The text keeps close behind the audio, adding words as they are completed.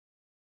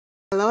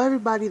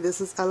everybody, this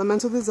is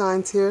Elemental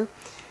Designs here,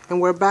 and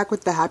we're back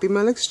with the Happy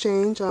Mail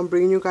Exchange. I'm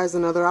bringing you guys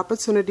another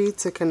opportunity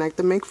to connect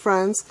and make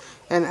friends,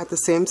 and at the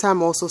same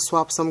time also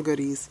swap some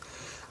goodies.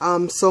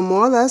 So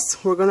more or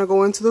less, we're going to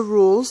go into the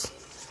rules,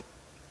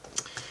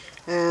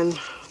 and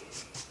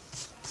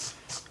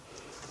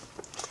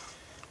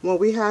what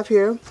we have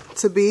here,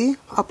 to be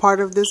a part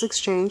of this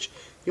exchange,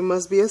 you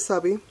must be a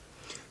subbie.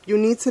 You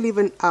need to leave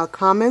a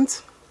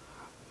comment.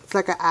 It's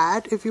like an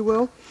ad, if you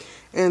will,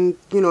 and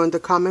in the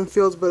comment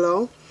fields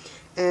below,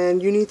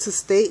 and you need to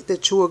state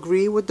that you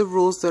agree with the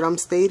rules that I'm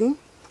stating.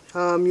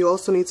 You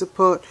also need to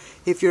put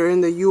if you're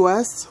in the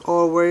US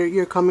or where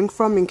you're coming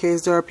from, in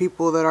case there are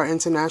people that are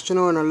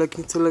international and are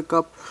looking to link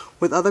up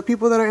with other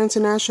people that are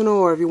international,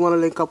 or if you want to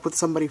link up with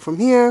somebody from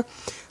here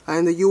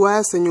in the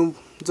US and you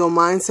don't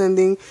mind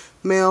sending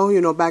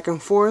mail, back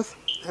and forth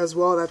as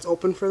well, that's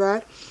open for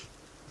that.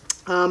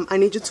 I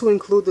need you to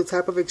include the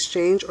type of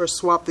exchange or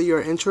swap that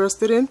you're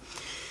interested in.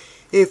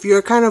 If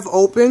you're kind of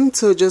open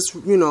to just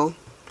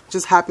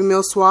Happy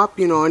Mail swap,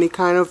 any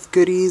kind of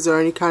goodies or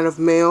any kind of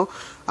mail,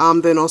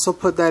 then also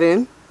put that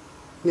in.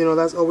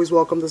 That's always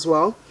welcomed as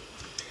well.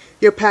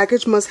 Your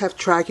package must have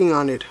tracking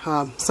on it.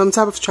 Some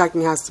type of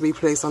tracking has to be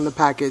placed on the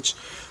package.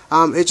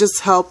 It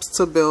just helps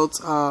to build,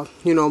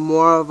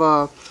 more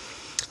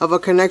of a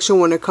connection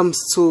when it comes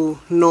to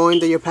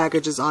knowing that your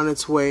package is on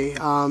its way,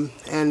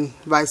 and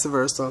vice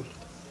versa.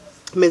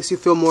 It makes you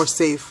feel more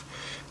safe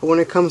when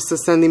it comes to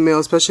sending mail,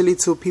 especially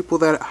to people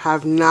that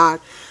have not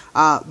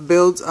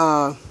built,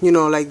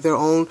 like their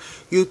own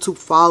YouTube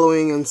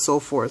following and so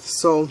forth.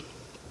 So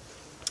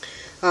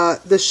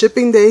the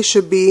shipping day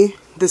should be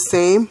the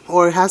same,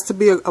 or it has to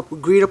be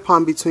agreed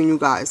upon between you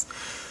guys.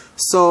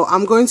 So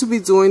I'm going to be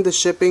doing the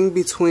shipping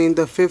between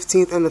the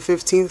 15th and the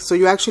 15th. So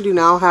you actually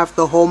now have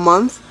the whole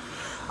month.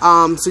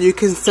 So you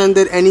can send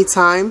it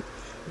anytime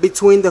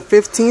between the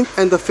 15th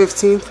and the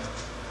 15th.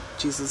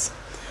 Jesus.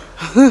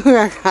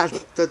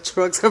 The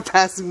trucks are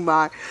passing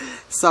by.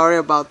 Sorry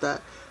about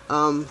that.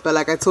 But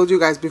like I told you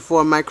guys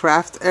before, my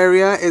craft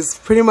area is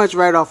pretty much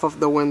right off of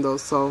the window.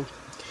 So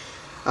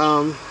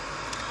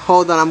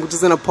hold on, I'm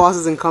just going to pause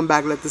this and come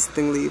back, let this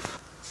thing leave.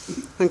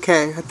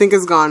 Okay, I think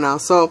it's gone now.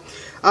 So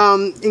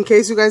in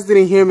case you guys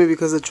didn't hear me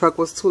because the truck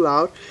was too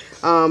loud,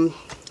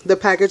 the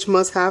package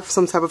must have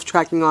some type of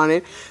tracking on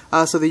it,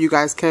 so that you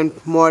guys can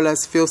more or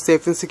less feel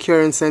safe and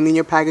secure in sending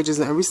your packages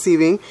and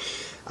receiving.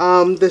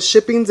 The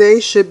shipping day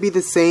should be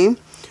the same,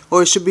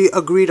 or it should be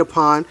agreed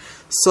upon.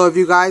 So if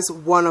you guys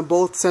want to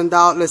both send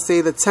out, let's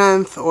say the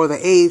 10th or the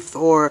 8th,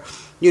 or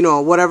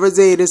whatever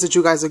day it is that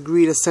you guys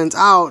agree to send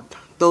out,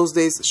 those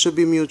days should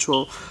be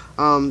mutual.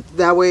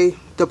 That way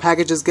the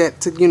packages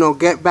get to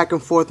get back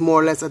and forth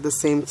more or less at the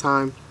same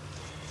time.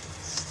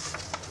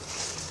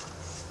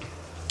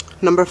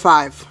 Number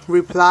 5,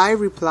 reply,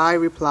 reply,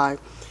 reply.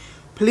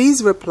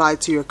 Please reply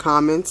to your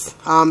comments.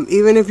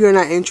 Even if you're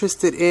not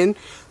interested in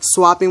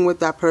swapping with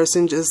that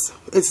person,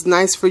 it's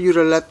nice for you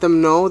to let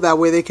them know. That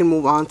way they can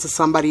move on to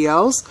somebody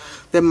else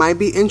that might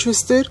be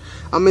interested.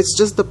 It's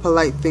just the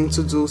polite thing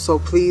to do. So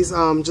please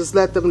just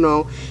let them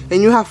know.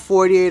 And you have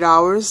 48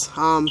 hours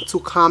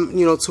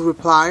to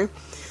reply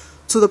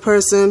to the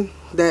person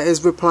that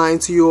is replying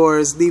to you or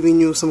is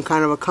leaving you some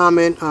kind of a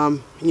comment,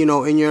 in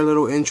your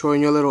little intro, in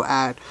your little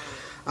ad.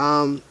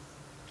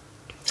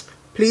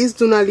 Please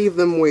do not leave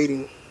them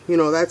waiting.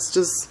 It's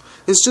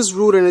just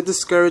rude, and it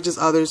discourages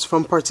others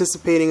from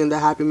participating in the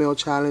Happy Mail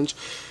challenge.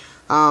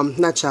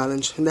 Not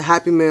challenge, in the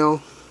Happy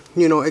Mail,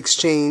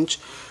 exchange,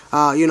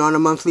 on a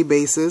monthly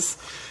basis.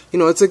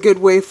 It's a good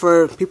way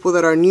for people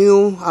that are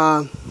new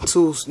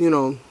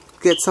to,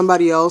 get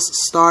somebody else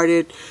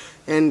started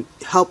and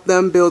help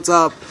them build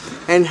up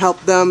and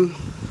help them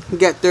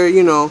get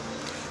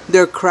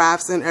their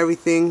crafts and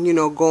everything,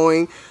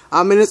 going.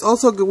 And it's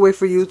also a good way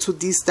for you to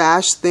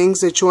destash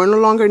things that you are no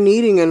longer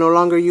needing and no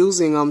longer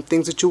using,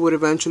 things that you would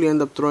eventually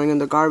end up throwing in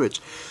the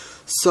garbage.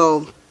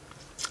 So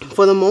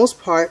for the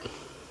most part,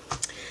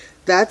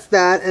 that's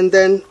that. And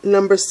then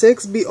number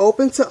 6, be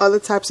open to other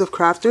types of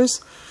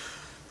crafters.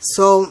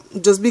 So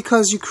just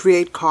because you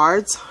create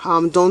cards,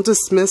 don't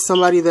dismiss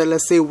somebody that,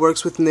 let's say,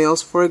 works with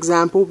nails, for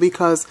example,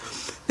 because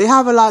they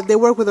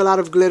work with a lot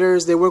of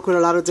glitters, they work with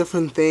a lot of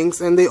different things,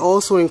 and they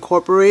also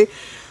incorporate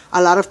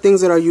a lot of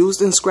things that are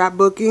used in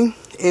scrapbooking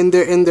in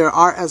their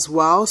art as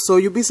well. So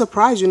you'll be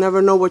surprised. You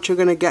never know what you're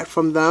going to get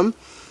from them.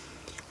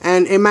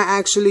 And it might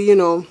actually,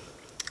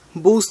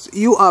 boost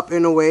you up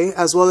in a way,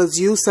 as well as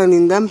you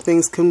sending them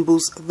things can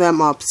boost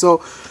them up.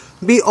 So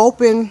be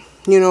open,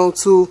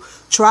 to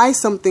try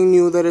something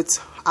new that it's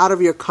out of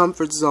your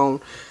comfort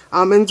zone.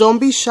 And don't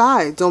be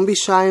shy. Don't be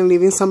shy in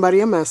leaving somebody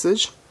a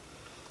message.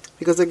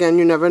 Because again,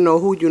 you never know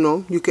who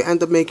you can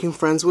end up making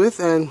friends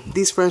with, and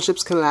these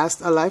friendships can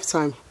last a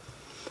lifetime.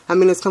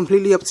 It's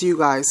completely up to you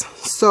guys.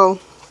 So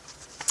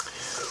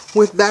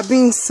with that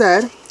being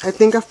said, I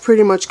think I've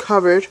pretty much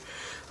covered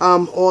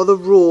all the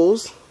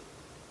rules.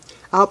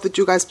 I hope that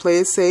you guys play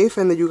it safe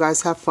and that you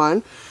guys have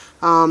fun.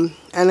 And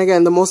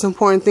again, the most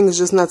important thing is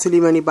just not to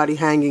leave anybody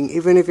hanging.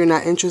 Even if you're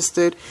not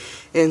interested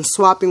in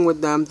swapping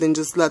with them, then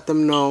just let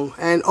them know.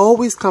 And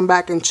always come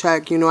back and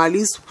check, you know, at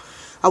least,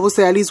 I would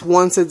say at least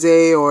once a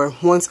day or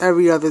once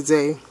every other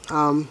day.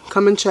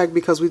 Come and check,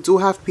 because we do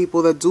have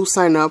people that do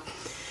sign up.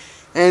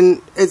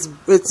 And it's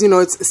you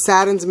know, it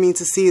saddens me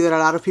to see that a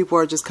lot of people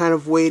are just kind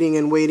of waiting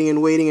and waiting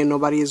and waiting, and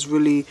nobody is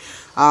really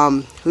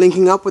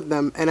linking up with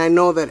them. And I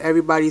know that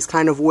everybody's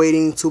kind of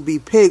waiting to be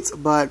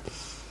picked, but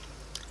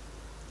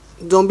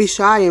don't be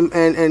shy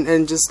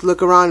and just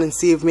look around and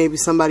see if maybe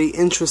somebody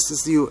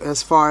interests you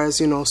as far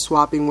as, you know,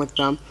 swapping with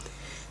them.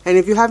 And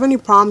if you have any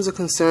problems or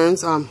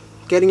concerns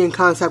getting in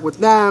contact with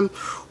them,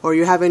 or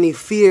you have any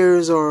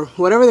fears or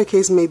whatever the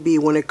case may be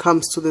when it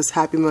comes to this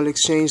Happy Mail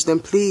exchange, then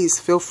please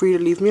feel free to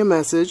leave me a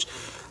message.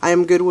 I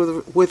am good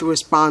with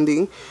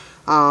responding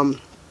and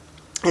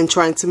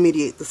trying to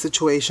mediate the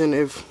situation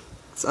if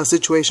a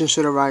situation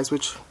should arise,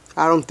 which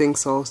I don't think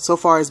so. So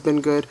far it's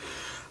been good,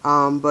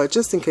 but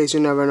just in case,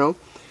 you never know.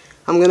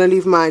 I'm going to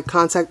leave my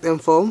contact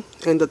info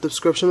in the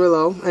description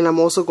below, and I'm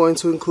also going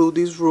to include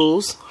these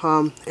rules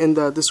in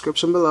the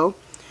description below.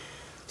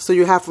 So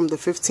you have from the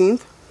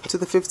 15th to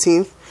the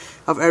 15th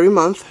of every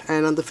month,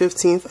 and on the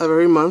 15th of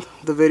every month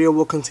the video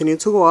will continue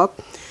to go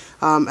up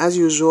as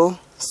usual.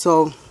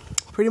 So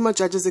pretty much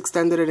I just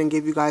extended it and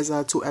gave you guys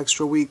 2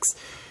 extra weeks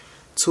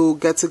to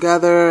get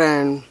together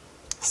and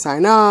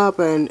sign up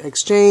and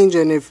exchange.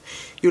 And if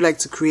you like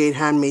to create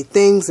handmade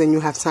things, then you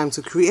have time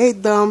to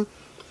create them,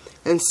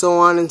 and so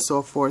on and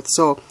so forth.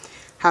 So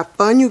have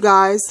fun, you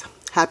guys.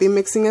 Happy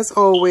mixing as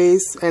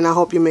always, and I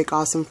hope you make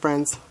awesome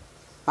friends.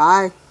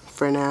 Bye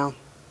for now.